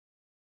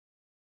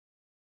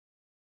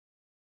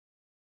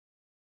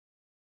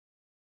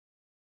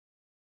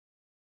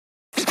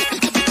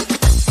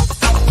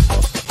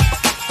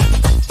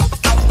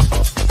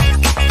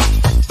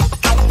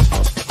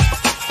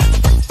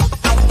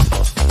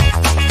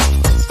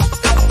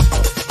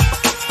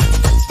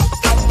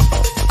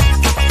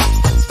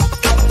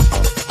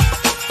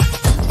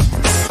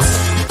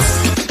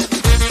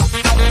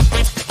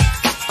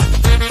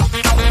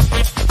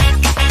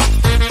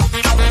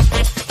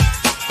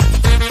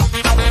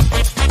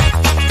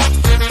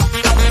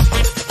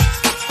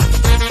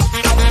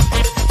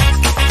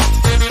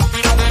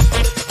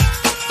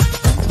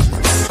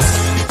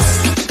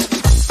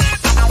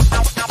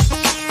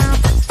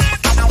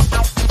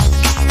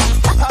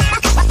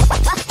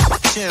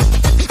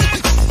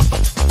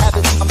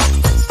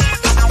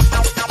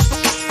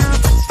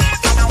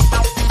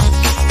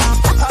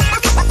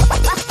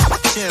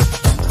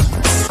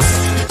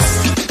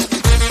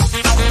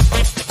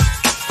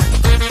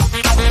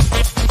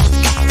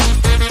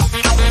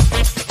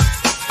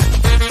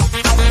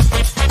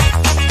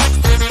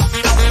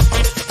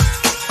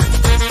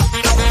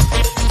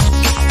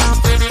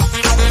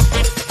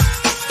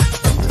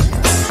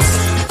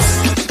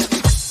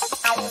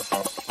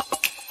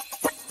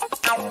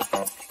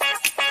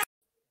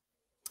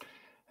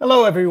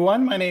Hello,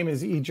 everyone. My name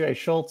is EJ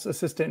Schultz,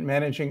 Assistant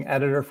Managing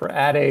Editor for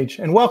Ad Age,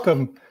 and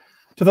welcome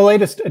to the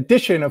latest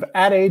edition of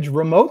Ad Age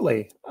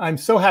Remotely. I'm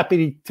so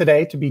happy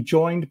today to be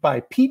joined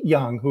by Pete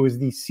Young, who is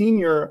the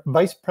Senior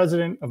Vice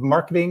President of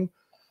Marketing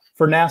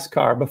for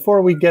NASCAR.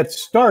 Before we get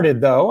started,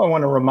 though, I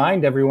want to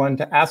remind everyone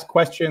to ask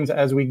questions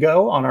as we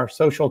go on our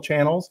social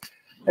channels,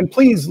 and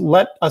please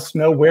let us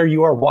know where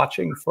you are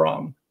watching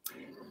from.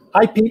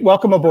 Hi, Pete.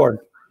 Welcome aboard.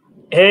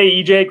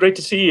 Hey, EJ. Great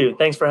to see you.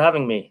 Thanks for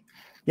having me.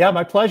 Yeah,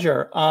 my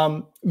pleasure.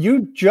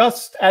 You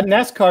just, at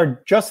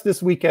NASCAR, just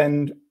this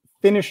weekend,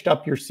 finished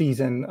up your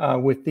season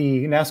with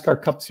the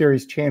NASCAR Cup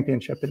Series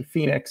Championship in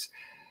Phoenix.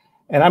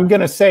 And I'm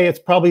going to say it's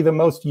probably the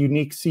most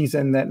unique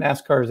season that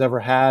NASCAR has ever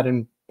had,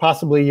 and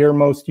possibly your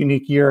most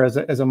unique year as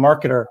a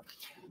marketer.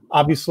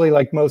 Obviously,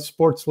 like most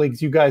sports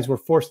leagues, you guys were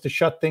forced to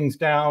shut things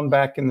down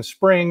back in the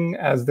spring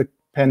as the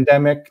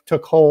pandemic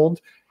took hold.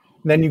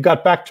 And then you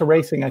got back to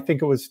racing, I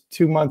think it was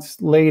 2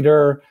 months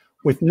later,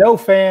 with no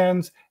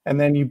fans, and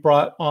then you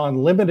brought on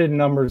limited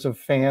numbers of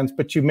fans,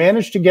 but you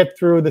managed to get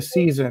through the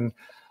season.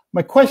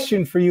 My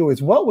question for you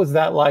is, what was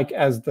that like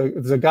as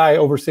the guy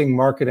overseeing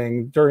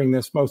marketing during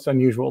this most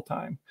unusual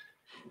time?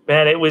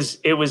 Man, it was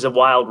a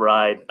wild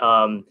ride.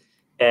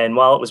 And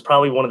while it was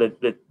probably one of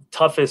the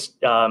toughest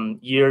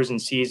years and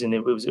season,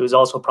 it was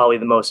also probably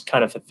the most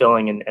kind of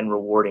fulfilling and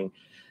rewarding.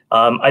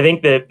 I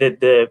think that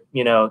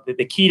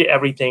the key to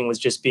everything was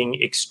just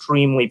being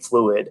extremely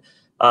fluid.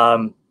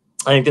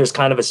 I think there's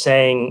kind of a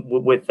saying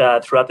with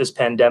throughout this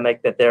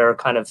pandemic that there are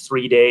kind of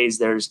 3 days.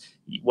 There's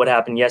what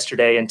happened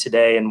yesterday and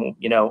today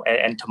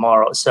and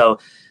tomorrow. So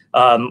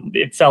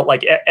it felt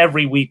like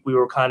every week we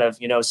were kind of,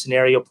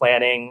 scenario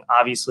planning,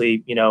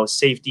 obviously,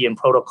 safety and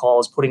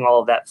protocols, putting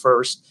all of that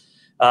first.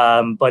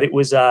 But it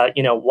was,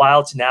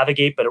 wild to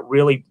navigate, but it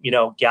really,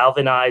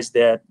 galvanized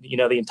the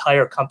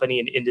entire company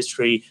and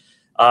industry.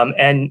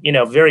 And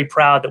very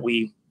proud that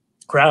we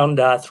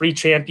crowned 3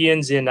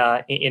 champions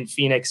in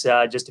Phoenix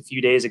just a few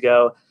days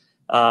ago,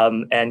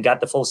 and got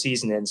the full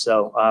season in.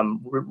 So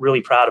we're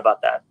really proud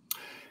about that.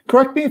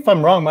 Correct me if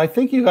I'm wrong. I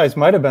think you guys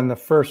might have been the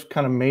first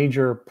kind of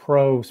major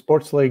pro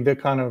sports league that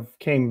kind of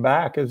came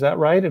back. Is that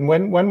right? And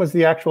when was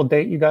the actual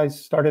date you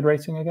guys started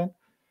racing again?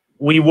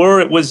 We were.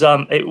 It was.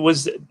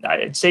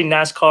 I'd say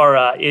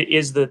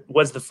NASCAR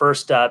was the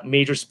first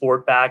major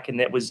sport back,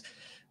 and it was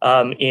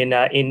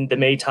in the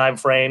May time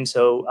frame.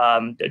 So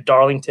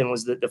Darlington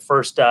was the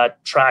first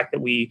track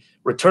that we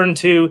returned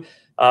to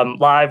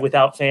live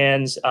without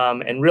fans,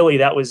 and really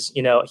that was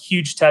a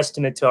huge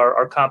testament to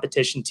our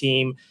competition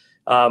team,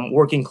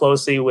 working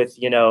closely with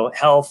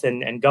health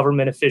and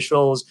government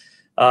officials,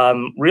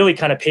 really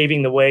kind of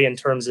paving the way in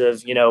terms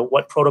of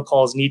what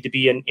protocols need to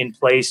be in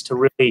place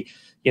to really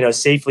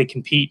safely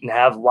compete and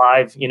have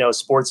live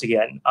sports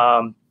again.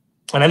 And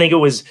I think it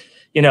was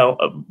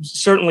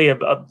certainly a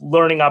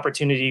learning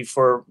opportunity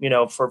for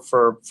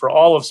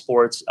all of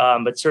sports,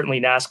 but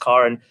certainly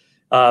NASCAR. And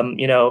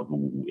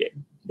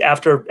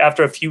after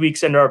a few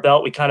weeks under our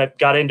belt, we kind of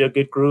got into a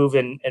good groove,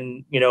 and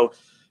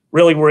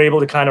really were able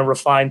to kind of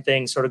refine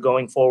things sort of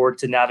going forward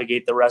to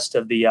navigate the rest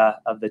of the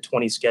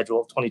 2020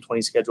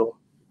 schedule.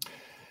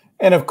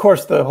 And of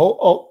course, the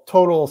whole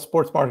total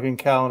sports marketing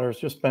calendar has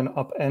just been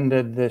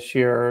upended this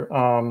year.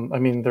 I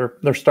mean,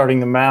 they're starting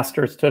the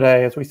Masters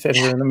today as we sit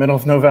here in the middle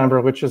of November,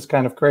 which is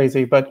kind of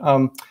crazy. But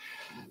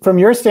from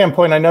your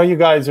standpoint, I know you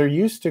guys are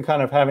used to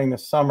kind of having the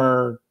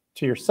summer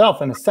to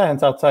yourself in a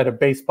sense, outside of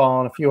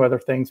baseball and a few other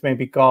things,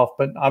 maybe golf.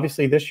 But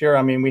obviously this year,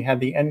 I mean, we had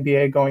the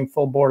NBA going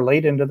full bore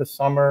late into the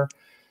summer.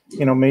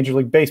 Major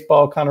League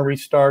Baseball kind of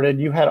restarted.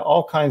 You had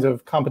all kinds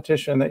of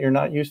competition that you're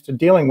not used to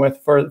dealing with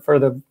for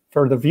the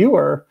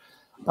viewer.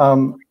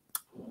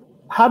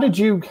 How did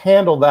you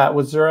handle that?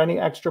 Was there any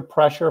extra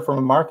pressure from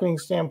a marketing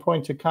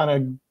standpoint to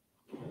kind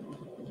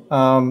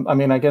of, I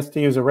mean, I guess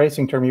to use a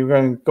racing term, you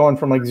were going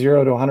from like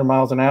 0 to 100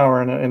 miles an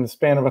hour in the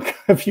span of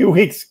a few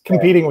weeks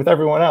competing with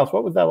everyone else.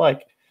 What was that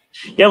like?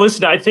 Yeah,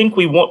 listen, I think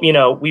we want,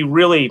 we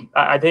really,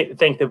 I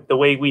think that the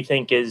way we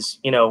think is,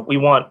 we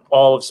want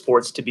all of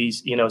sports to be,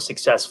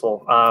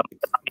 successful.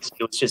 Obviously,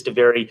 it's just a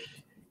very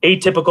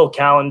atypical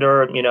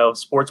calendar,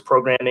 sports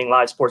programming,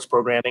 live sports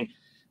programming.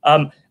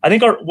 I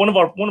think one of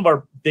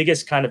our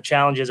biggest kind of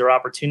challenges or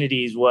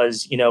opportunities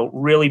was,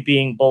 really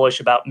being bullish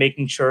about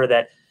making sure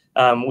that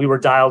we were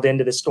dialed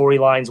into the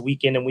storylines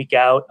week in and week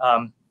out,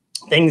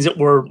 things that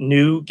were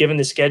new given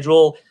the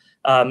schedule,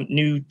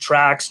 new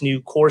tracks, new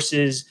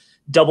courses,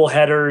 double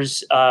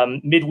headers,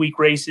 midweek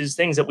races,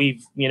 things that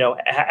we've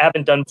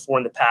haven't done before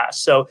in the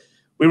past. So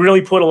we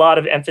really put a lot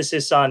of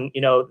emphasis on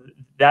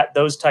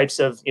those types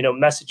of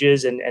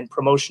messages and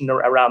promotion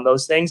around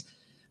those things.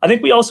 I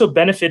think we also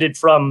benefited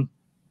from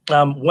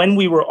when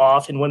we were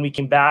off and when we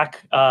came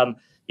back.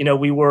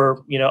 We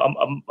were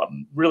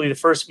really the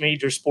first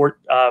major sport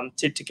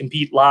to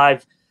compete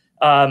live,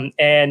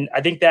 and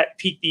I think that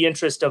piqued the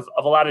interest of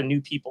a lot of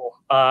new people.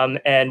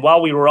 And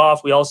while we were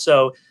off, we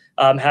also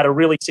had a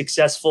really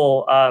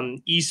successful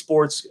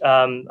esports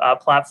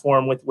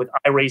platform with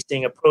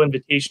iRacing, a pro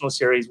invitational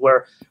series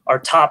where our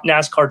top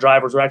NASCAR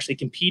drivers were actually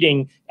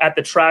competing at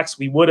the tracks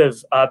we would have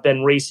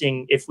been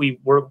racing if we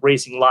were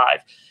racing live.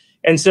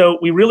 And so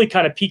we really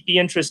kind of piqued the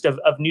interest of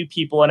new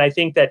people. And I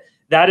think that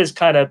has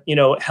kind of,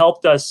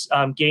 helped us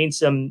gain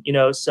some,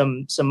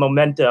 some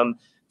momentum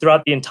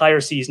throughout the entire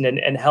season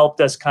and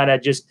helped us kind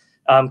of just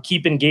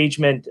keep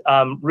engagement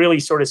really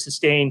sort of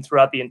sustained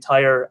throughout the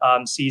entire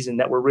season,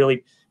 that we're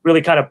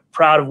really kind of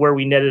proud of where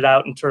we netted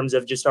out in terms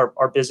of just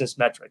our business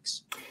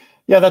metrics.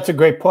 Yeah, that's a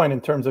great point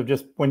in terms of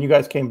just when you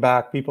guys came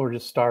back, people were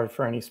just starved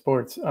for any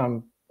sports.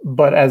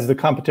 But as the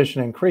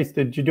competition increased,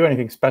 did you do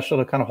anything special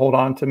to kind of hold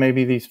on to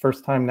maybe these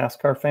first-time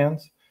NASCAR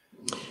fans?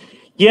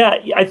 Yeah,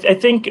 I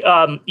think,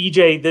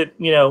 EJ, that,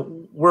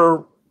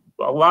 we're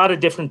a lot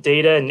of different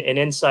data and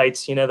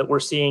insights, that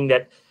we're seeing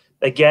that,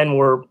 again,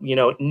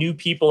 new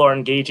people are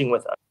engaging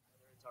with us,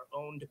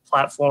 our owned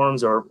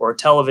platforms or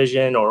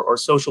television or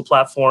social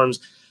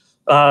platforms.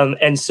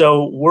 And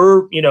so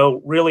we're,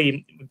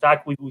 really, in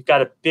fact, we've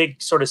got a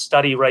big sort of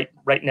study right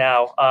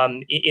now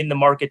in the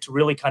market to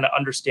really kind of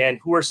understand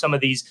who are some of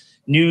these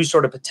new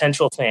sort of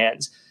potential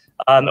fans,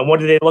 and what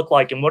do they look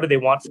like and what do they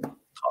want from the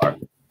car.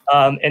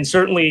 And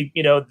certainly,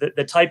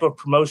 the type of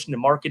promotion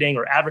and marketing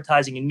or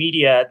advertising and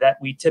media that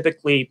we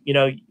typically,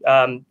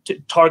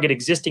 target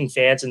existing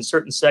fans in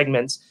certain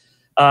segments.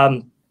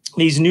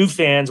 These new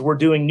fans, we're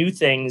doing new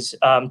things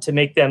to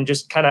make them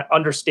just kind of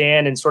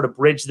understand and sort of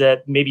bridge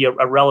maybe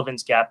a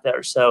relevance gap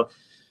there. So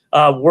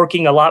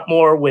working a lot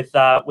more with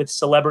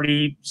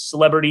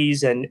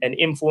celebrities and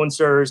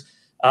influencers,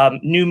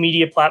 new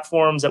media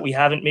platforms that we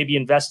haven't maybe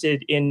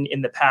invested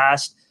in the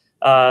past.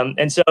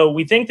 And so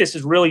we think this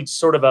is really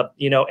sort of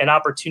an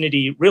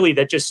opportunity really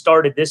that just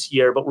started this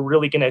year, but we're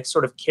really going to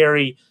sort of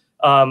carry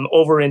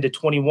over into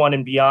 21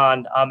 and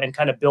beyond, and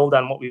kind of build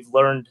on what we've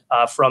learned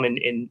from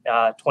in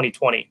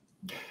 2020.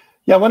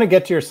 Yeah, I want to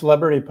get to your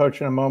celebrity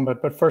approach in a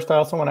moment, but first I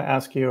also want to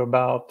ask you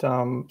about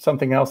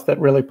something else that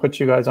really put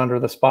you guys under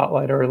the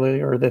spotlight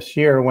earlier this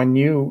year when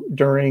you,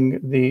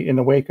 in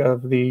the wake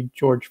of the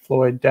George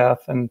Floyd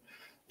death and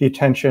the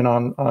attention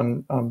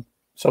on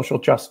social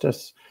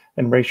justice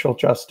and racial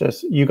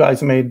justice, you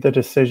guys made the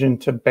decision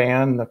to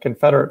ban the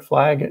Confederate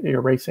flag at your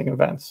racing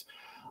events.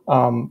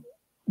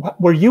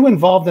 Were you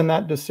involved in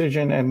that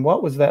decision, and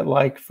what was that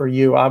like for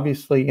you?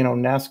 Obviously,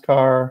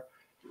 NASCAR,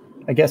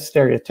 I guess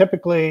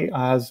stereotypically,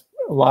 has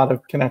a lot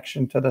of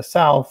connection to the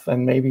South,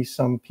 and maybe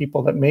some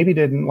people that maybe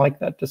didn't like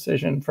that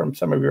decision from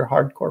some of your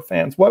hardcore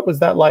fans. What was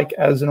that like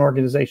as an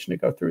organization to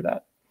go through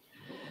that?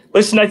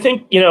 Listen, I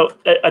think,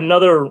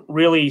 another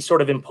really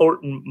sort of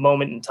important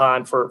moment in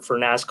time for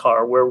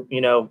NASCAR where,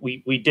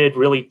 we did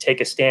really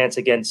take a stance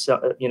against,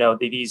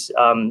 these,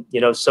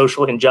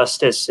 social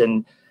injustice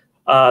and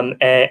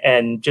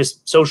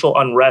just social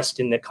unrest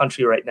in the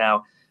country right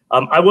now.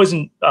 I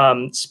wasn't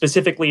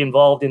specifically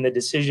involved in the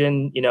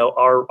decision.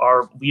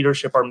 Our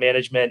leadership, our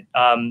management,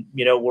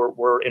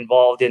 were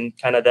involved in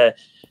kind of the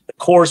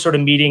core sort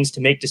of meetings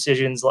to make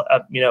decisions,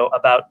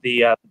 about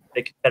the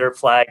Confederate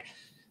flag.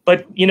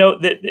 But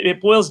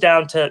it boils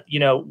down to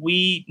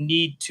we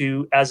need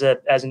to, as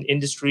an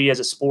industry, as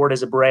a sport,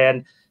 as a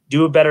brand,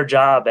 do a better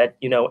job at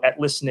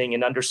listening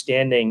and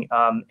understanding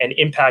and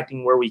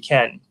impacting where we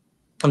can.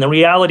 And the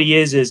reality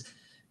is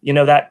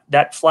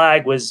that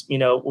flag was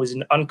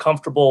an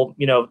uncomfortable,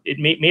 it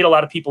made a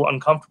lot of people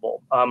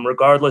uncomfortable,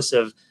 regardless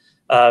of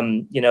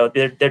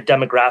their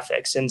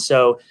demographics. And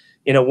so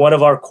one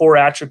of our core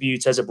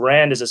attributes as a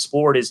brand, as a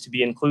sport, is to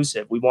be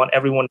inclusive. We want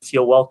everyone to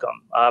feel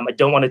welcome. I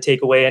don't want to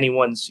take away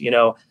anyone's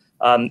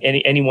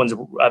anyone's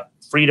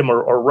freedom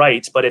or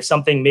rights, but if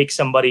something makes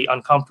somebody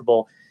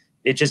uncomfortable,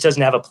 it just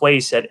doesn't have a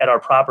place at our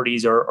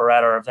properties or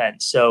at our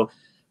events. So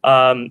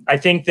I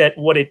think that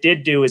what it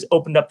did do is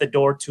opened up the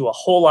door to a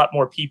whole lot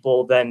more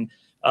people than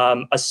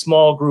a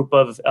small group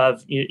of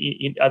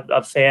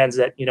fans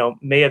that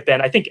may have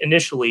been. I think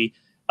initially,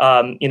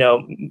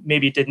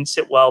 maybe it didn't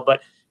sit well,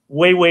 but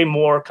way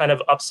more kind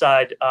of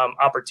upside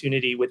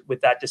opportunity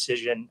with that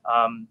decision,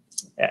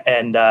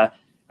 and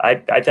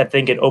I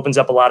think it opens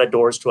up a lot of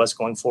doors to us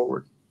going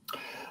forward.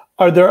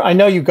 I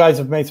know you guys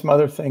have made some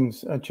other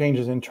things,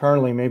 changes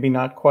internally, maybe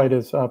not quite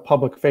as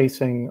public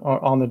facing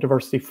on the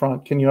diversity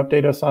front. Can you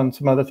update us on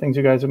some other things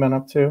you guys have been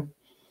up to?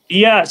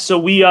 Yeah, so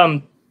we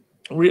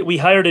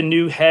hired a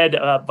new head,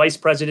 vice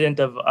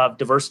president of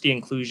diversity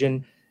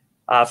inclusion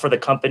for the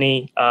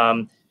company,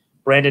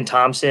 Brandon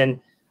Thompson.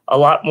 A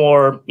lot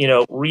more,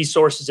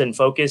 resources and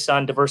focus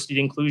on diversity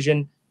and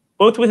inclusion,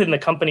 both within the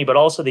company, but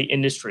also the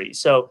industry.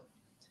 So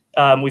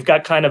we've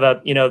got kind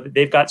of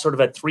they've got sort of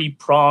a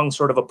three-pronged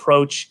sort of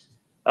approach,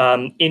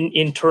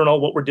 internal,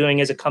 what we're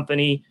doing as a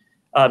company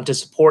to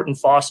support and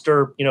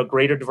foster,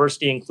 greater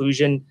diversity and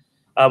inclusion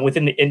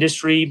within the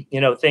industry,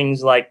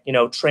 things like,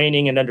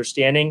 training and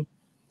understanding,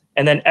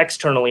 and then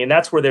externally. And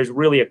that's where there's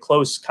really a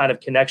close kind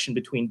of connection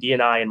between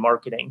D&I and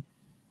marketing.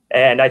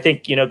 And I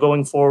think,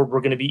 going forward,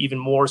 we're going to be even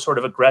more sort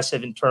of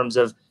aggressive in terms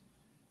of,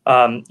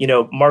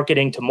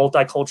 marketing to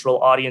multicultural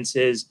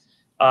audiences,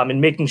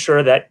 and making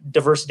sure that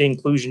diversity and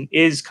inclusion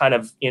is kind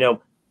of,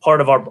 part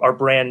of our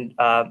brand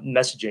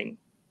messaging.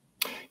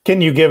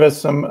 Can you give us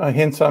some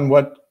hints on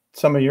what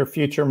some of your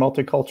future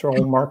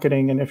multicultural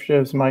marketing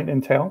initiatives might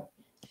entail?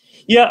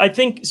 Yeah, I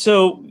think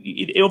so.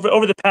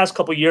 Over the past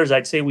couple of years,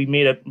 I'd say we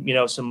made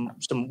some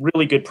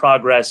really good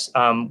progress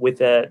with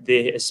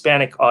the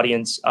Hispanic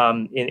audience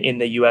in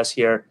the U.S.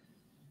 here,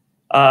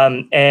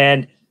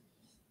 and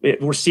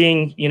we're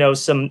seeing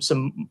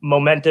some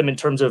momentum in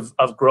terms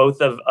of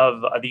growth of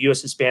the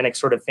U.S. Hispanic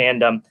sort of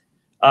fandom.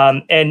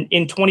 And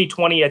in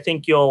 2020, I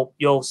think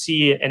you'll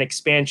see an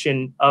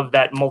expansion of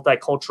that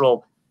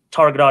multicultural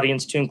target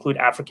audience to include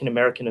African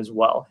American as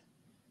well.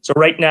 So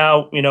right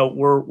now,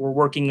 we're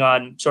working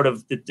on sort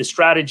of the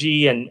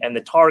strategy and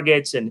the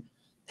targets and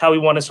how we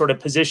want to sort of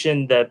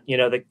position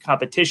the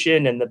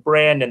competition and the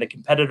brand and the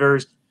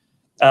competitors,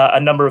 a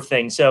number of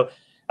things. So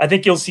I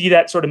think you'll see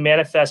that sort of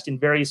manifest in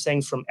various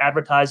things, from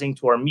advertising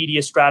to our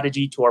media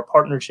strategy to our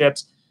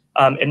partnerships,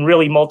 and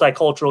really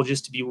multicultural,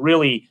 just to be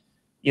really,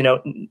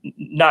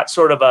 not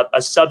sort of a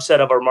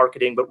subset of our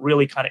marketing, but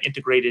really kind of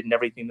integrated in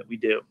everything that we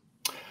do.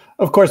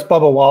 Of course,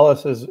 Bubba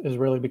Wallace has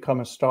really become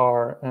a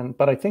star,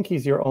 but I think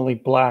he's your only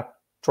Black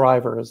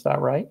driver. Is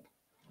that right?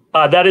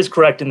 That is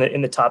correct in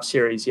the top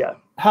series. Yeah.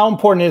 How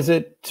important is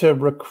it to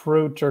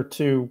recruit or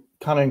to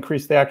kind of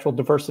increase the actual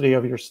diversity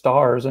of your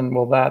stars, and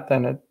will that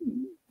then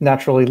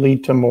naturally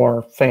lead to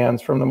more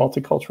fans from the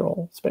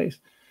multicultural space?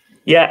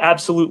 Yeah,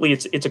 absolutely.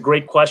 It's a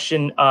great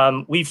question.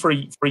 We for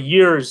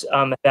years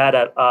had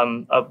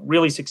a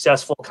really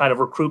successful kind of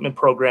recruitment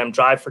program,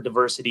 Drive for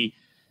Diversity,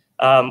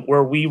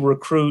 where we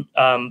recruit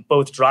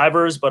both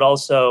drivers, but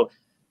also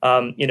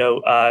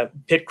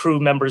pit crew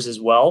members as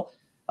well.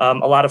 A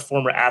lot of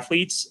former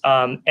athletes,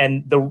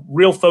 and the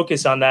real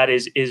focus on that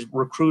is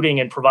recruiting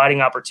and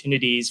providing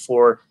opportunities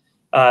for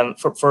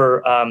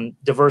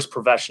diverse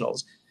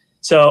professionals.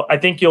 So I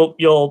think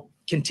you'll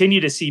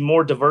continue to see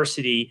more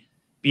diversity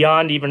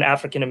beyond even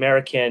African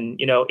American,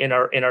 in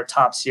our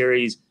top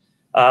series.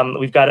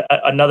 We've got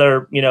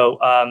another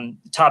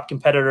top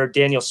competitor,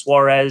 Daniel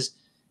Suarez,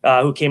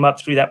 who came up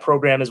through that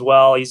program as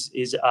well.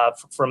 He's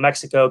from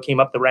Mexico, came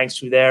up the ranks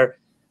through there.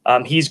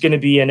 He's going to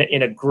be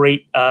in a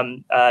great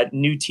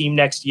new team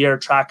next year,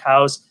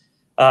 Trackhouse,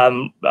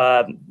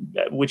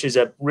 which is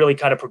a really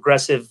kind of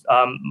progressive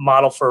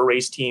model for a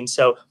race team.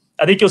 So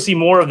I think you'll see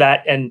more of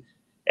that, and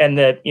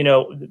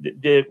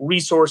the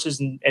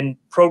resources and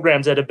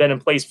programs that have been in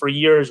place for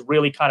years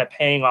really kind of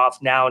paying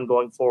off now and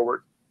going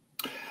forward.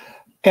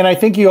 And I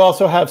think you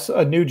also have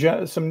a new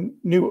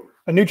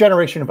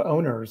generation of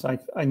owners.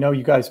 I know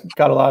you guys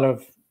got a lot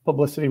of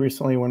publicity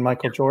recently when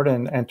Michael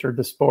Jordan entered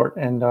the sport,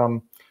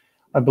 and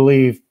I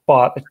believe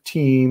bought a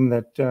team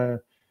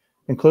that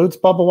includes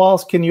Bubba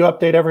Wallace. Can you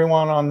update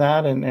everyone on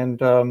that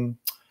and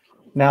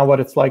now what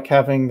it's like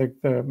having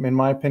in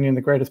my opinion,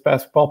 the greatest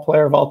basketball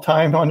player of all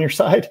time on your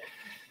side?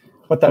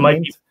 What that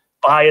might means? Be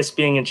biased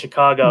being in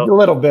Chicago. A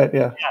little bit,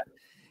 yeah.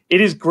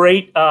 It is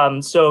great.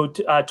 So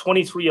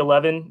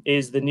 23XI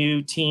is the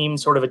new team,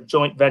 sort of a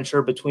joint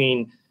venture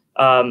between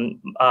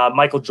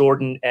Michael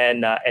Jordan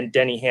and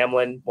Denny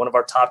Hamlin, one of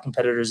our top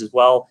competitors as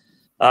well.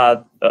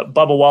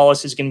 Bubba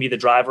Wallace is going to be the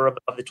driver of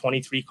the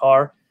 23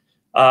 car.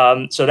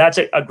 So that's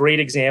a great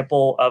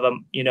example of a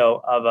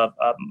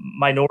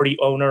minority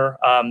owner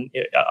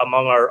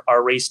among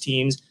our race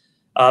teams.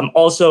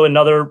 Also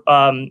another,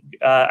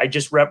 I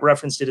just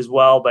referenced it as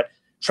well, but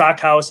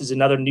Trackhouse is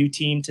another new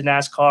team to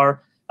NASCAR.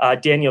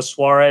 Daniel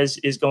Suarez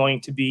is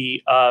going to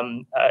be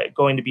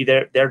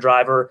their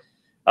driver.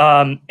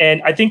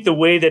 And I think the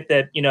way that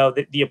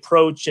the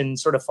approach and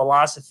sort of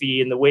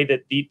philosophy and the way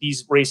that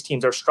these race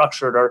teams are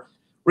structured are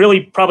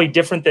really probably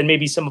different than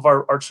maybe some of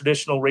our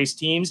traditional race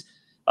teams.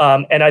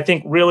 And I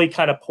think really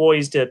kind of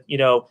poised to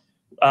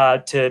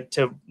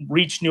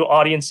reach new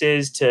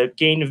audiences, to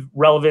gain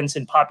relevance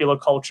in popular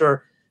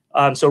culture.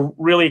 So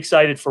really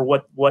excited for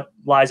what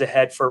lies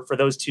ahead for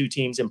those two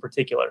teams in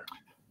particular.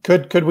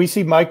 Could we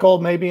see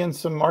Michael maybe in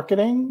some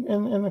marketing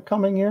in the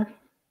coming year?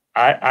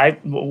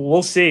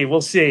 We'll see.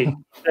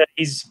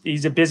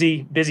 He's a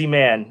busy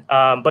man,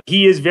 but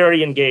he is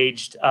very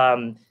engaged.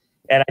 And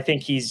I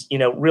think he's,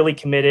 really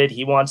committed.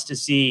 He wants to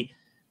see,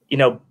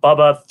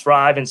 Bubba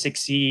thrive and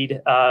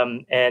succeed.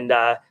 And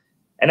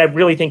I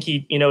really think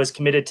he, is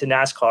committed to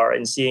NASCAR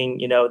and seeing,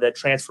 the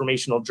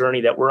transformational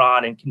journey that we're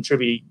on and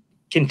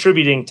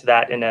contributing to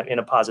that in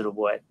a positive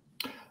way.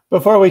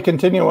 Before we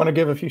continue, I want to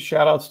give a few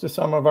shout outs to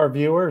some of our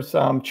viewers.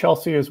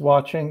 Chelsea is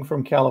watching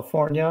from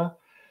California.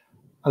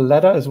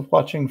 Aletta is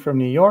watching from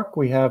New York.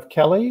 We have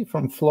Kelly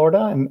from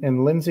Florida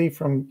and Lindsay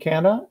from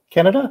Canada.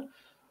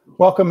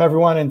 Welcome,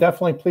 everyone. And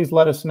definitely please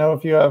let us know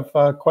if you have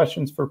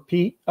questions for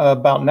Pete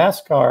about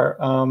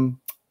NASCAR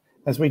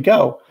as we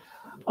go.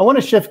 I want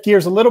to shift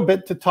gears a little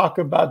bit to talk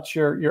about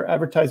your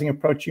advertising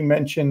approach. You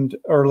mentioned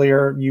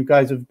earlier you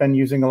guys have been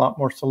using a lot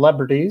more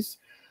celebrities.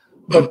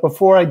 But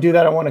before I do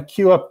that, I want to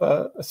cue up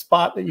a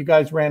spot that you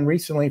guys ran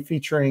recently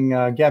featuring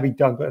Gabby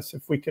Douglas,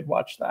 if we could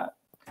watch that.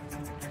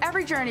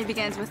 Every journey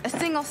begins with a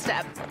single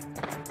step.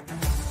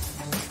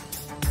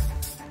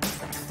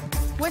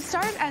 What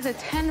started as a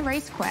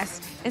 10-race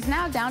quest is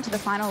now down to the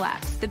final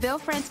laps. The Bill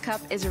France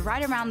Cup is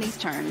right around these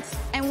turns,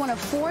 and one of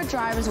 4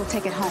 drivers will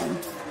take it home.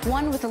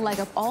 One with a leg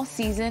up all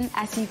season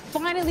as he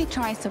finally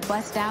tries to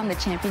bust down the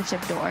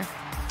championship door.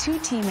 2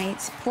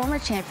 teammates, former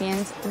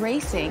champions,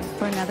 racing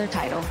for another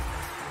title.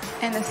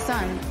 And the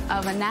son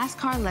of a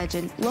NASCAR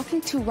legend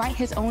looking to write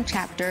his own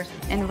chapter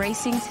in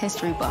racing's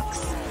history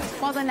books.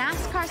 While the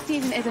NASCAR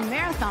season is a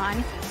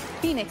marathon,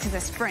 Phoenix is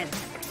a sprint.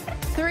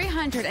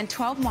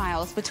 312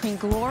 miles between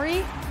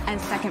glory and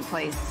second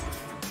place.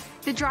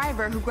 The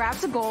driver who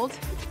grabs the gold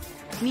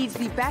needs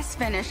the best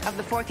finish of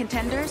the 4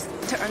 contenders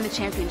to earn the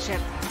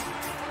championship.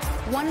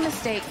 One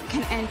mistake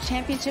can end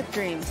championship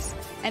dreams,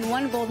 and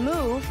one bold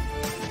move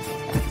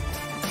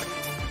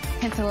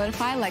can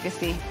solidify a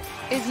legacy.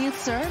 Is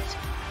youth served?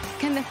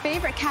 Can the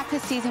favorite cap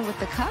his season with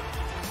the cup,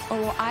 or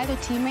will either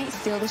teammate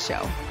steal the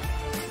show?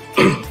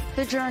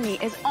 The journey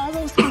is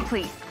almost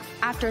complete.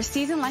 After a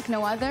season like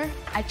no other,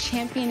 a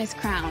champion is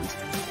crowned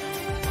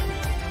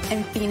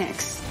in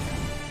Phoenix.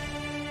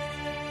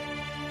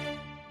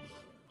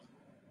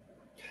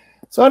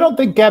 So I don't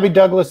think Gabby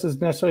Douglas is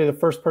necessarily the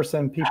first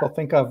person people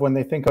think of when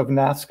they think of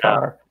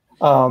NASCAR.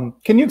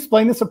 Can you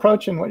explain this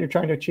approach and what you're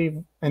trying to achieve?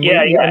 And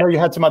I know you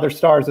had some other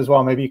stars as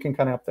well. Maybe you can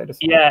kind of update us.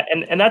 Yeah,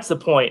 and that's the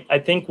point. I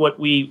think what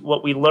we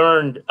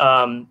learned,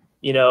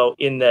 you know,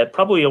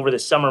 probably over the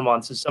summer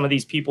months, is some of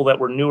these people that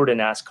were newer to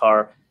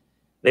NASCAR,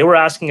 they were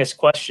asking us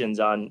questions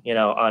on, you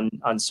know,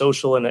 on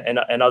social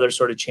and other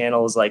sort of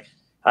channels, like,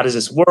 how does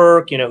this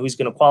work? You know, who's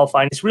going to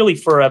qualify? And it's really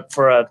for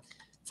a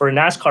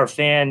NASCAR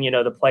fan, you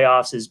know, the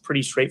playoffs is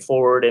pretty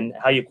straightforward, and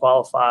how you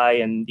qualify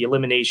and the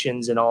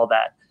eliminations and all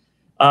that.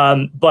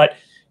 But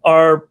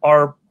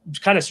our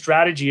kind of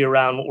strategy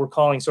around what we're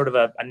calling sort of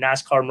a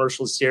NASCAR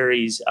Marshall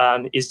series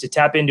is to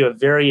tap into a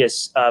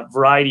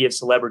variety of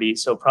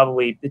celebrities. So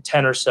probably the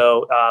 10 or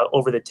so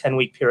over the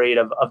 10-week period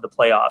of the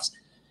playoffs.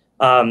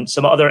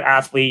 Some other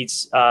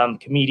athletes,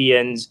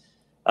 comedians,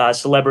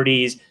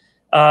 celebrities.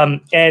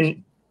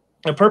 And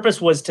the purpose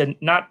was to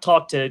not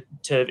talk to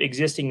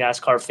existing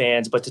NASCAR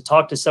fans, but to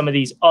talk to some of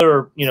these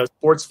other, you know,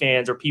 sports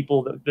fans or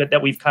people that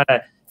we've kind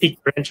of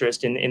piqued their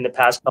interest in the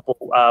past couple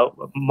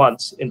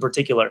months in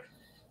particular.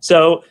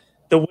 So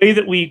the way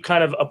that we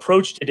kind of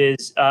approached it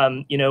is,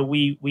 you know,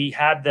 we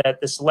had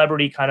the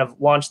celebrity kind of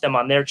launch them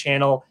on their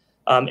channel.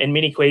 In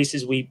many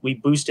cases, we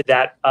boosted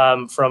that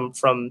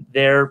from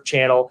their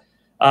channel.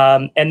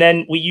 And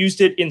then we used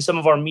it in some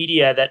of our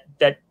media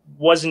that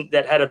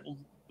had a,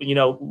 you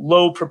know,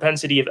 low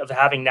propensity of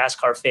having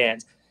NASCAR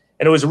fans.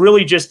 And it was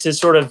really just to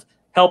sort of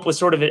help with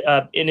sort of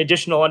an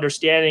additional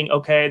understanding.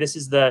 Okay, this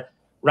is the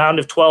round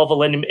of 12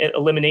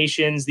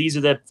 eliminations. These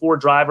are the 4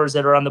 drivers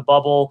that are on the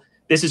bubble.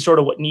 This is sort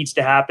of what needs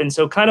to happen.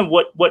 So kind of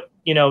what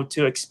you know,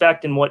 to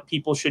expect and what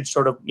people should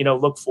sort of, you know,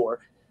 look for.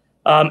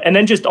 And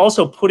then just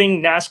also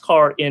putting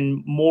NASCAR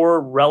in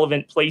more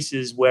relevant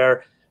places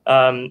where,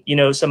 you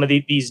know, some of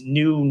these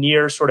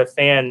near sort of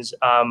fans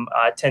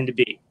tend to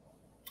be.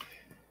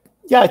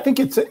 Yeah, I think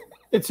it's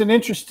an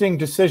interesting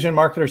decision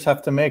marketers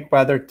have to make,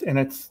 whether, and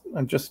it's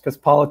just because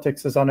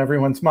politics is on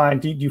everyone's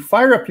mind. Do you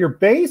fire up your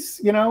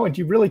base, you know, and do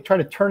you really try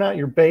to turn out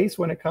your base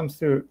when it comes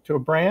to a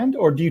brand,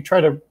 or do you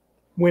try to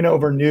win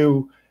over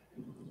new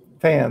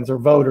fans or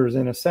voters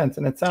in a sense?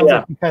 And it sounds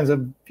like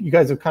you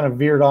guys have kind of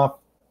veered off,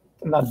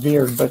 not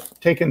veered, but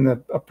taken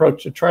the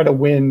approach to try to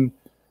win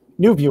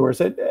new viewers.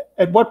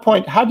 At what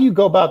point, how do you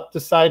go about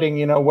deciding,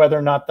 you know, whether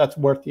or not that's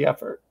worth the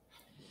effort?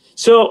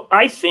 So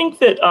I think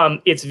that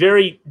it's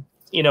very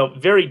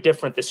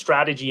different, the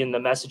strategy and the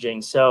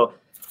messaging. So,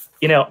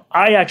 you know,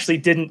 I actually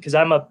didn't, because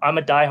I'm a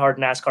diehard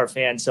NASCAR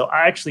fan. So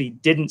I actually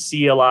didn't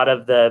see a lot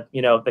of the,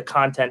 you know, the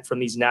content from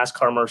these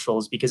NASCAR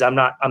commercials, because I'm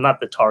not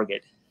the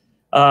target.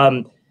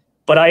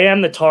 But I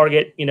am the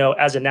target, you know,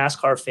 as a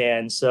NASCAR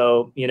fan.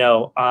 So, you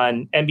know,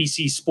 on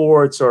NBC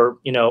Sports or,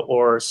 you know,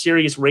 or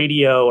Sirius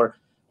Radio or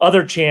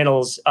other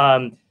channels,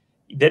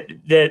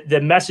 the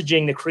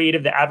messaging, the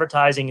creative, the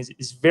advertising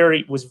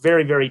was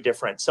very, very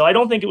different. So I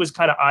don't think it was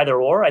kind of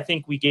either or. I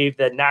think we gave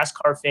the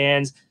NASCAR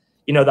fans,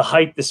 you know, the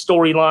hype, the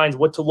storylines,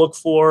 what to look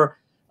for,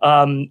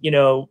 you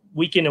know,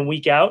 week in and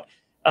week out.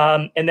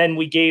 And then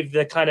we gave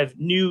the kind of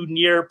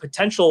near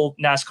potential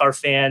NASCAR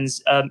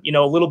fans, you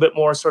know, a little bit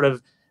more sort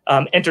of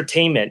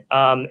entertainment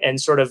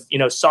and sort of, you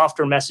know,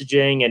 softer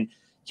messaging, and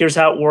here's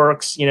how it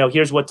works, you know,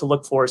 here's what to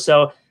look for.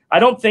 So I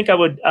don't think I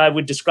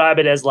would describe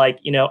it as like,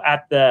 you know,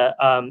 at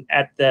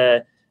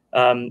the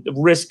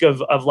risk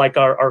of like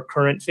our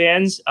current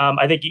fans.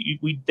 I think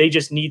they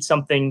just need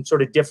something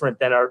sort of different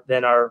than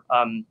our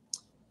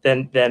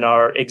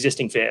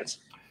existing fans.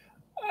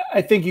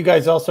 I think you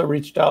guys also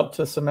reached out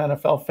to some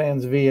NFL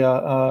fans via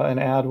an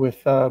ad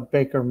with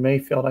Baker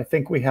Mayfield. I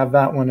think we have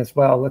that one as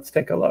well. Let's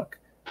take a look.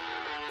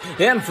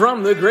 And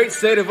from the great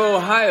state of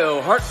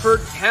Ohio,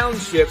 Hartford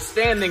Township,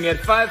 standing at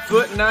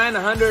 5'9",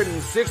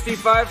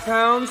 165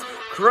 pounds,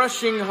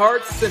 crushing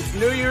hearts since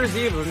New Year's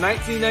Eve of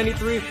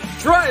 1993,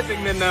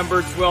 driving the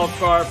number 12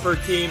 car for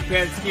Team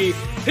Penske.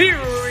 Here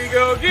we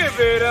go, give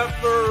it up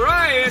for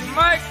Ryan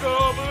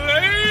Michael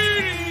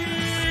Blaney.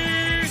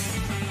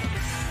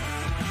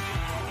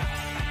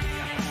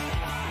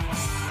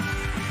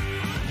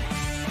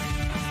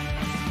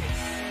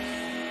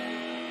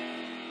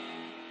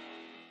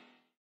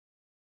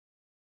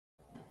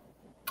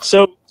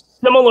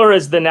 Similar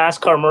as the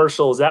NASCAR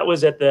commercials, that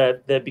was at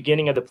the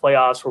beginning of the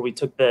playoffs where we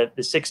took the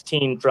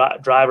 16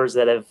 drivers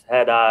that have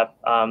had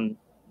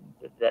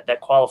that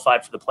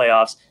qualified for the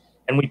playoffs,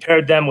 and we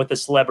paired them with a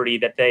celebrity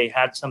that they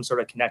had some sort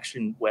of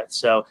connection with.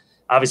 So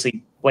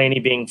obviously Blaney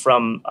being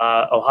from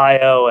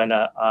Ohio and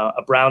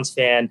a Browns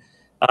fan.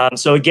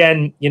 So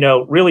again,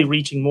 really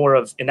reaching more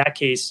of, in that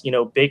case,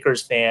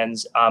 Baker's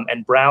fans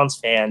and Browns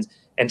fans,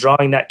 and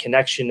drawing that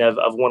connection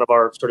of one of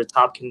our sort of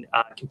top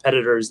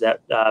competitors that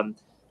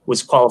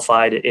was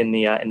qualified in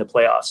the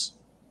playoffs.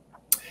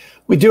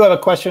 We do have a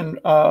question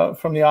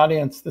from the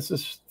audience. This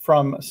is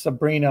from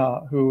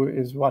Sabrina, who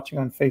is watching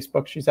on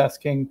Facebook. She's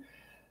asking,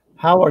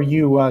 how are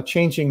you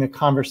changing the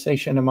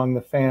conversation among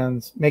the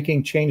fans?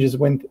 Making changes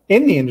in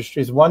the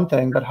industry is one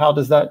thing, but how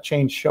does that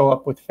change show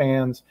up with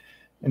fans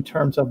in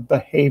terms of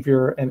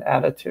behavior and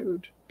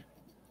attitude?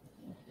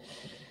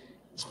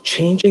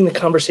 Changing the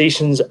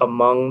conversations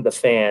among the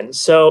fans.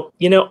 So,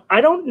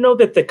 I don't know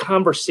that the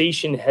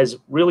conversation has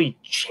really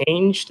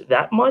changed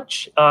that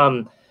much.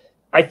 I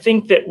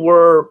think that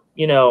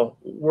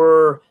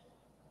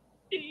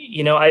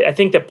I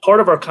think that part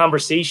of our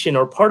conversation,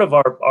 or part of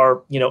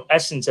our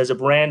essence as a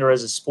brand or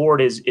as a sport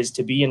is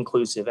to be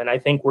inclusive. And I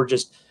think we're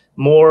just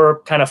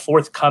more kind of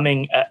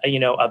forthcoming,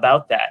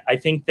 about that. I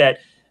think that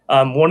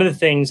one of the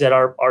things that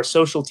our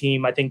social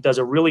team, I think, does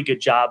a really good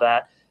job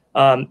at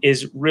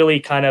is really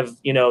kind of,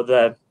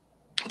 the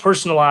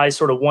personalized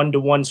sort of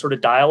one-to-one sort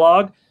of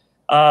dialogue.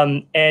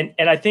 And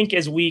I think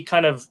as we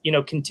kind of,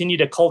 continue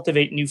to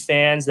cultivate new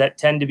fans that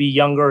tend to be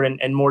younger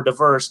and more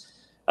diverse,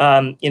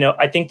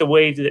 I think the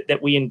way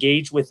that we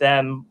engage with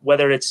them,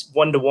 whether it's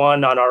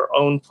one-to-one on our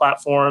own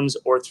platforms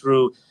or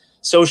through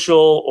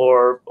social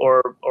or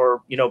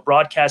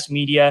broadcast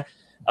media,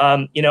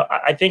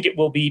 I think it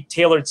will be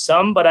tailored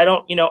some, but I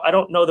don't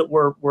know that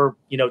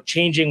we're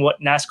changing what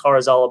NASCAR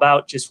is all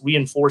about, just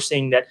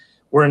reinforcing that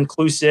we're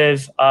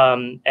inclusive,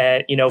 and,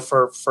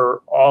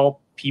 for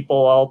all people,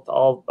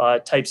 all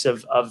types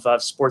of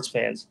sports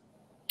fans.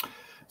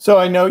 So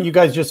I know you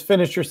guys just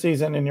finished your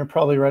season and you're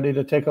probably ready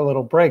to take a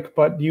little break,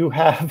 but you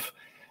have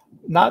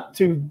not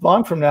too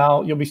long from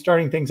now, you'll be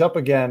starting things up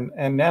again.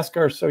 And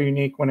NASCAR is so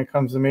unique when it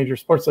comes to major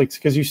sports leagues,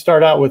 because you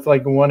start out with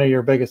like one of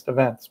your biggest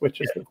events,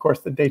 which is, of course,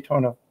 the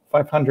Daytona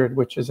 500,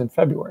 which is in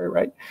February,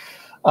 right?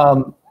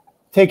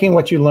 Taking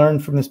what you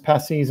learned from this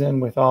past season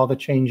with all the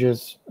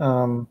changes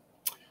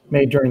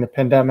made during the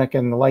pandemic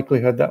and the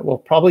likelihood that we'll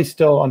probably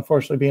still,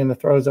 unfortunately, be in the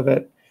throes of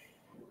it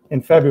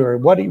in February.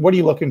 What are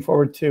you looking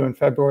forward to in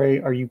February?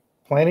 Are you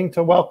planning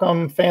to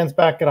welcome fans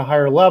back at a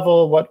higher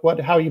level?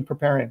 How are you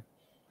preparing?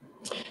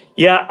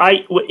 Yeah,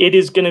 it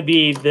is going to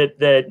be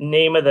the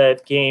name of the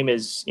game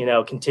is,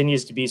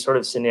 continues to be sort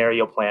of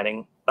scenario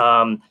planning.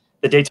 The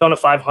Daytona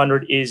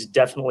 500 is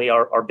definitely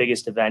our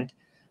biggest event.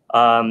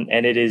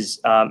 And it is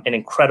an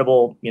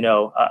incredible,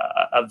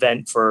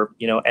 event for,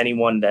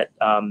 anyone that,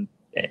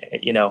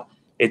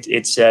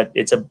 it's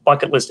a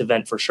bucket list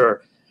event for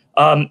sure.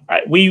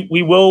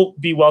 We will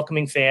be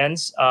welcoming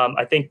fans.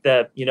 I think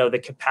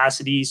the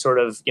capacity sort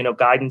of,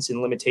 guidance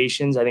and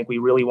limitations, I think we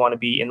really want to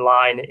be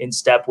in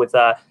step with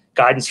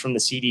guidance from the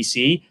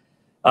CDC.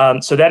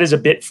 So that is a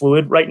bit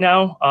fluid right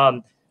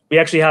now. We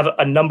actually have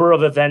a number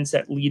of events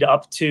that lead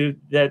up to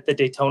the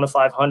Daytona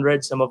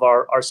 500, some of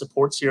our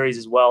support series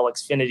as well,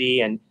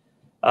 Xfinity and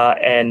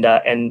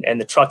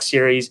the Truck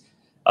Series.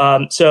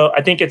 So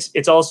I think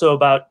it's also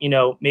about,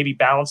 maybe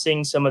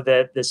balancing some of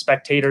the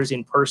spectators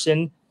in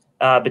person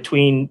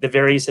between the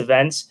various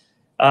events.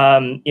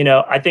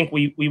 I think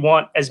we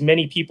want as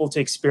many people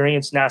to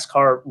experience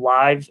NASCAR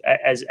live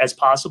as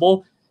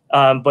possible.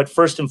 But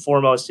first and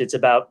foremost, it's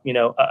about,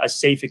 a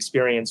safe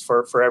experience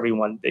for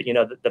everyone,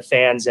 the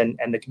fans and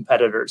the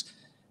competitors.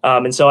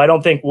 And so I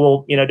don't think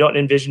don't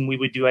envision we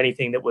would do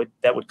anything that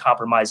would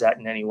compromise that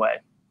in any way.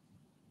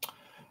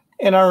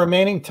 In our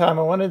remaining time,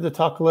 I wanted to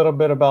talk a little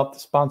bit about the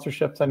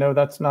sponsorships. I know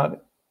that's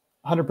not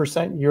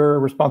 100% your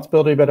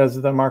responsibility, but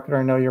as the marketer,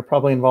 I know you're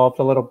probably involved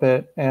a little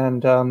bit.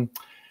 And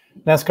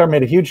NASCAR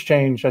made a huge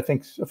change, I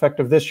think,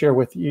 effective this year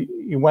with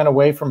you went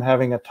away from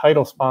having a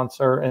title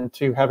sponsor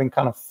into having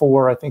kind of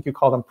four, I think you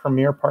call them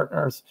premier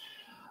partners,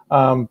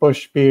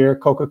 Busch Beer,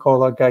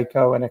 Coca-Cola,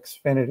 Geico, and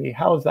Xfinity.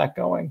 How is that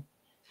going?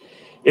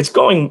 It's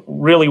going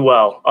really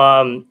well.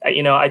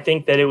 I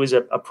think that it was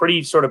a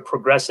pretty sort of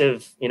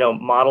progressive,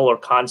 model or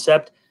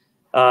concept.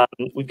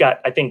 We've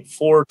got, I think,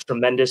 4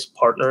 tremendous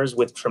partners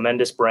with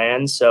tremendous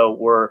brands. So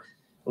we're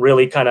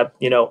really kind of,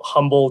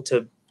 humble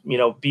to,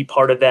 be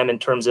part of them in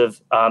terms of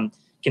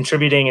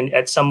contributing and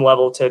at some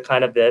level to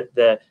kind of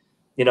the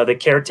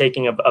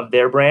caretaking of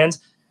their brands.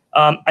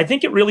 I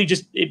think it really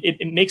just,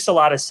 it makes a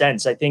lot of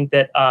sense. I think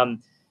that,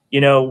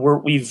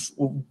 we've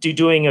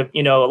doing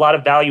a lot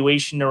of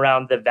valuation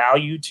around the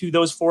value to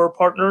those 4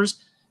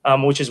 partners,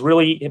 which has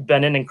really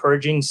been an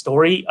encouraging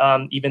story,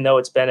 even though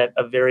it's been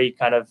a very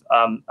kind of,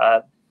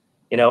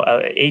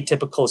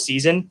 atypical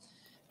season.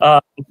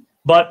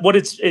 But what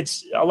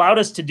it's allowed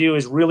us to do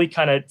is really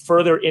kind of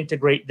further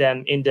integrate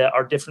them into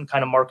our different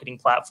kind of marketing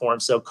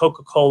platforms. So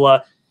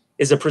Coca-Cola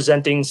is a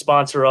presenting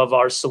sponsor of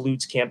our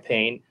Salutes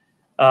campaign.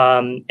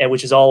 and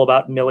which is all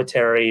about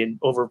military and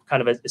over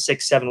kind of a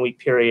 6-7 week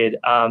period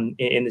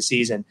in the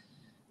season.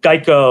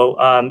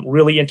 Geico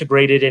really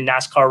integrated in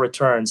NASCAR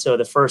return. So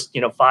the first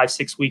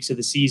 5-6 weeks of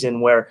the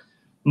season where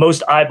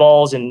most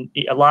eyeballs and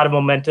a lot of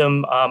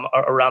momentum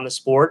are around the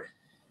sport.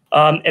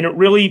 And it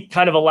really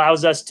kind of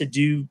allows us to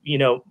do,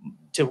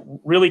 to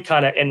really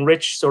kind of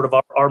enrich sort of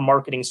our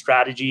marketing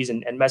strategies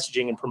and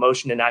messaging and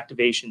promotion and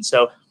activation.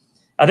 So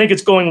I think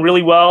it's going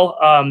really well.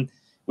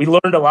 We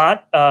learned a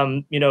lot,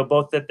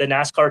 both at the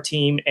NASCAR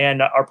team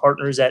and our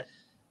partners at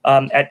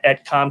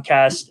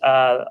Comcast,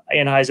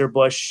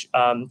 Anheuser-Busch,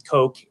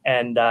 Coke,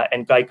 and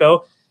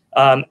Geico,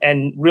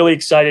 and really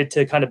excited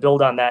to kind of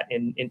build on that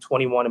in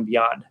 21 and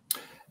beyond.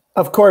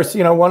 Of course,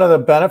 one of the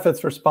benefits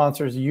for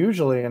sponsors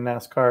usually in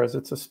NASCAR is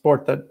it's a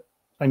sport that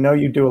I know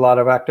you do a lot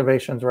of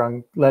activations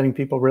around letting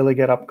people really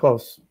get up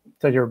close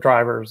to your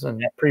drivers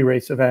and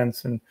pre-race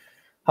events and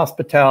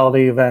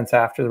hospitality events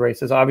after the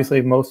races.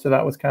 Obviously, most of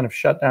that was kind of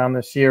shut down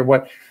this year.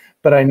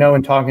 But I know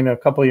in talking to a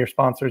couple of your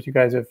sponsors, you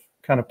guys have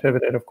kind of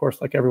pivoted, of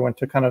course, like everyone,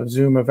 to kind of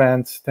Zoom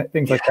events,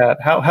 things like that.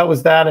 How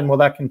was that, and will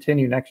that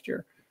continue next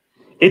year?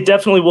 It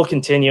definitely will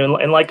continue.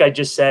 And like I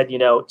just said,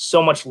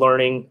 so much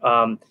learning,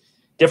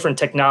 different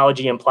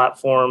technology and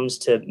platforms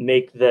to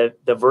make the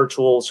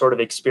virtual sort of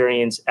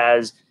experience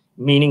as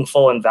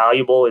meaningful and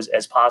valuable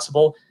as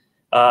possible.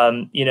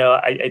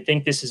 I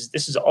think this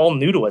is all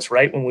new to us,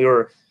 right? When we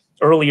were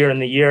earlier in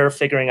the year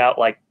figuring out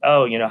like,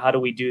 how do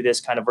we do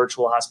this kind of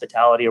virtual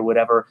hospitality or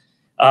whatever.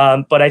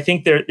 But I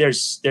think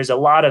there's a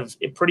lot of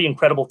pretty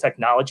incredible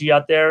technology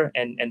out there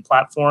and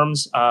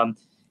platforms. And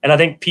I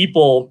think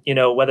people,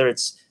 whether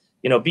it's,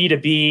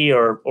 B2B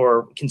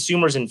or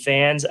consumers and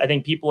fans, I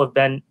think people have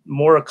been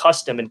more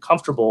accustomed and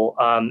comfortable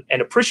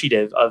and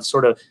appreciative of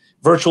sort of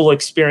virtual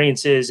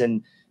experiences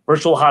and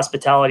virtual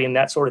hospitality and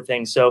that sort of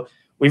thing. So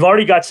we've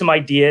already got some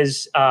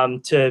ideas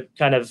to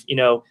kind of,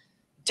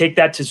 take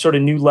that to sort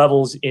of new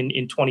levels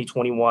in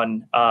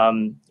 2021.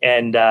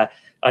 And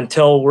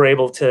until we're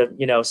able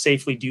to,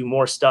 safely do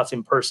more stuff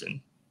in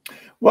person.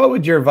 What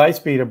would your advice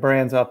be to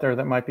brands out there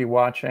that might be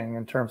watching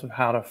in terms of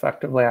how to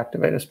effectively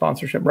activate a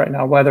sponsorship right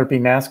now, whether it be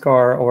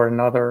NASCAR or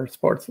another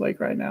sports league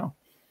right now?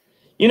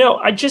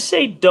 I just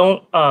say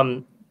don't.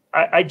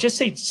 I just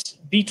say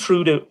be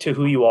true to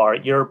who you are,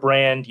 your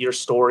brand, your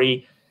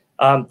story.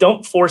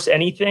 Don't force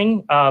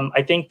anything.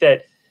 I think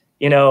that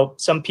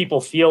some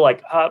people feel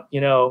like,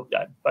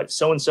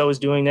 so and so is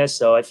doing this,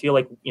 so I feel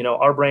like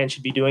our brand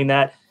should be doing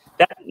that.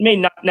 That may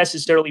not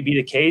necessarily be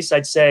the case.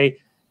 I'd say,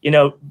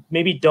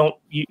 maybe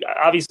you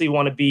obviously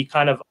want to be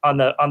kind of on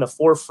the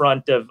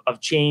forefront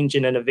of change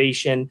and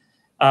innovation.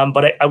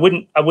 But I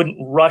wouldn't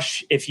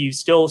rush if you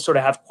still sort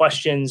of have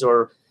questions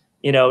or,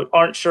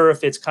 aren't sure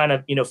if it's kind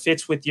of,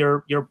 fits with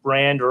your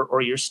brand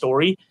or your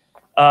story.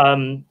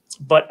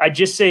 But I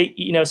just say,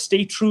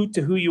 stay true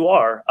to who you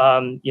are,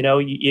 and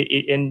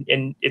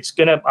it's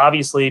going to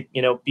obviously,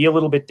 be a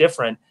little bit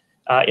different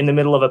in the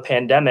middle of a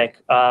pandemic.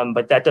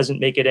 But that doesn't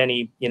make it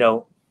any,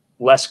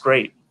 less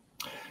great.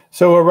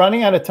 So we're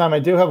running out of time. I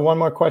do have one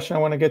more question I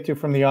want to get to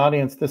from the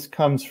audience. This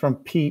comes from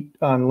Pete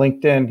on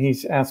LinkedIn.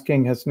 He's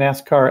asking, has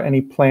NASCAR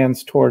any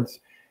plans towards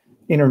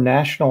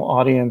international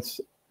audiences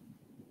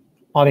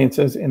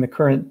in the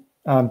current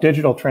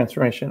digital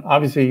transformation?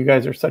 Obviously, you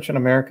guys are such an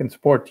American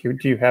sport. Do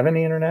you have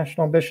any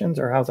international ambitions,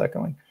 or how's that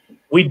going?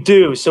 We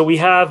do. So we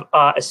have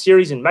a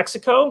series in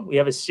Mexico. We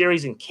have a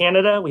series in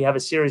Canada. We have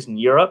a series in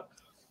Europe.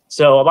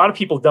 So a lot of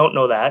people don't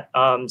know that.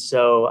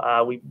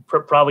 So we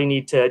probably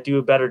need to do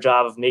a better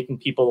job of making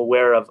people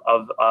aware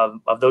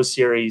of those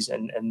series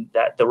and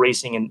that the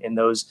racing in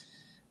those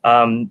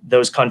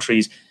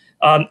countries.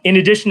 In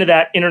addition to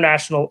that,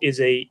 international is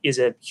a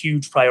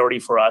huge priority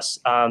for us.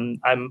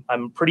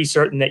 I'm pretty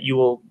certain that you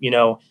will,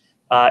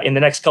 in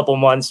the next couple of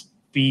months,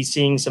 be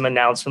seeing some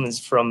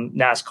announcements from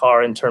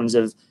NASCAR in terms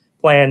of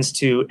plans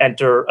to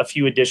enter a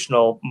few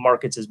additional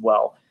markets as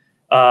well.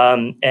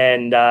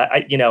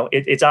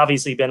 It's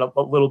obviously been a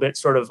little bit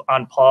sort of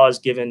on pause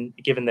given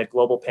the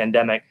global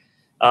pandemic.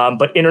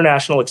 But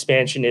international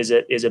expansion is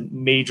a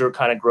major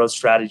kind of growth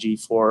strategy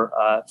for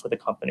the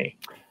company.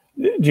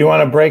 Do you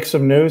want to break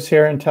some news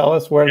here and tell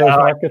us where those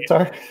markets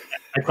are?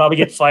 I'd probably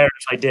get fired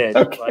if I did.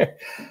 Okay.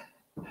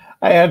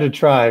 I had to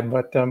try,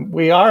 but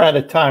we are out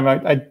of time.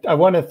 I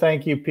want to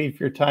thank you, Pete,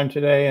 for your time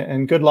today,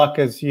 and good luck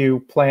as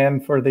you plan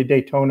for the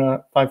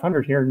Daytona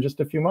 500 here in just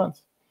a few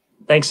months.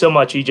 Thanks so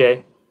much,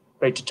 EJ.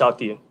 Great to talk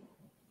to you.